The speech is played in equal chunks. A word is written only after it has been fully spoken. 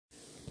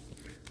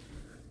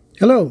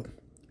Hello.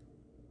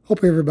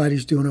 Hope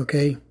everybody's doing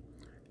okay.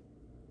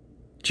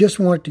 Just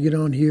wanted to get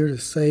on here to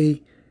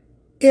say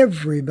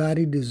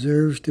everybody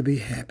deserves to be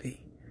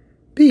happy.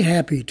 Be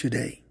happy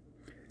today.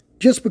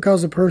 Just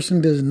because a person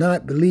does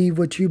not believe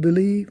what you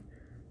believe,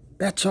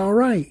 that's all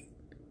right.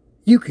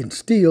 You can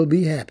still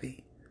be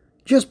happy.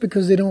 Just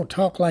because they don't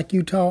talk like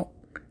you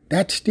talk,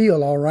 that's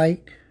still all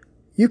right.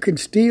 You can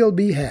still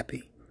be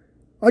happy.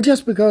 Or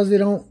just because they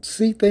don't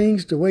see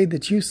things the way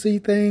that you see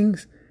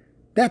things,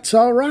 that's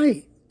all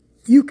right.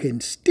 You can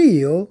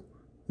still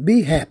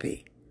be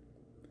happy.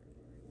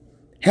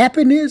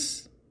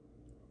 Happiness,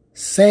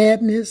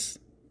 sadness,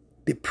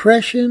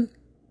 depression,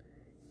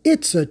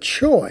 it's a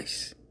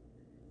choice.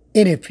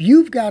 And if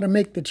you've got to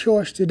make the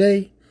choice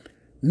today,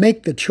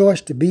 make the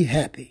choice to be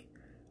happy.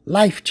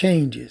 Life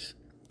changes.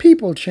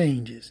 People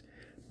changes.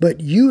 But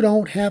you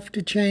don't have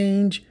to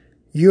change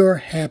your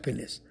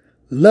happiness.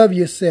 Love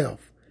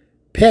yourself.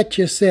 Pet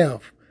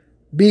yourself.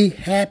 Be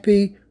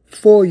happy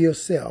for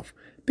yourself.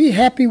 Be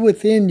happy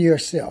within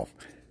yourself.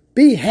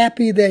 Be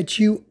happy that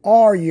you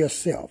are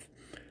yourself.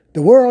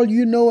 The world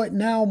you know it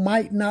now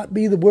might not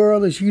be the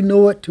world as you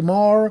know it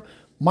tomorrow,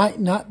 might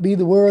not be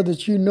the world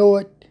that you know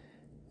it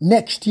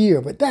next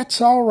year, but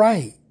that's all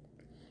right.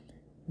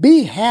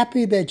 Be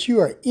happy that you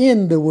are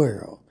in the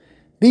world.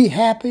 Be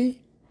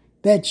happy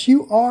that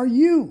you are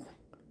you.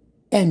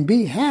 And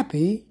be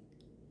happy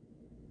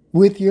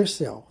with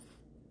yourself.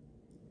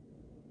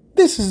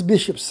 This is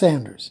Bishop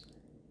Sanders.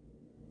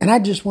 And I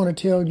just want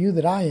to tell you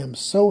that I am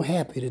so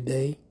happy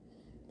today.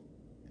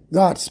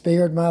 God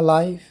spared my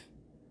life.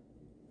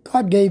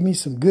 God gave me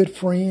some good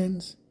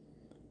friends.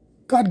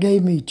 God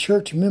gave me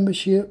church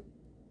membership.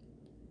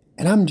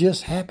 And I'm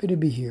just happy to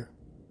be here.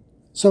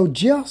 So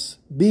just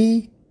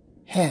be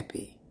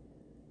happy.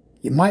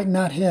 You might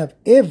not have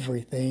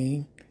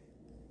everything,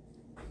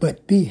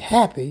 but be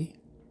happy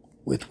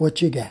with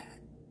what you got.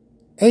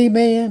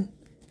 Amen.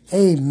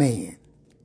 Amen.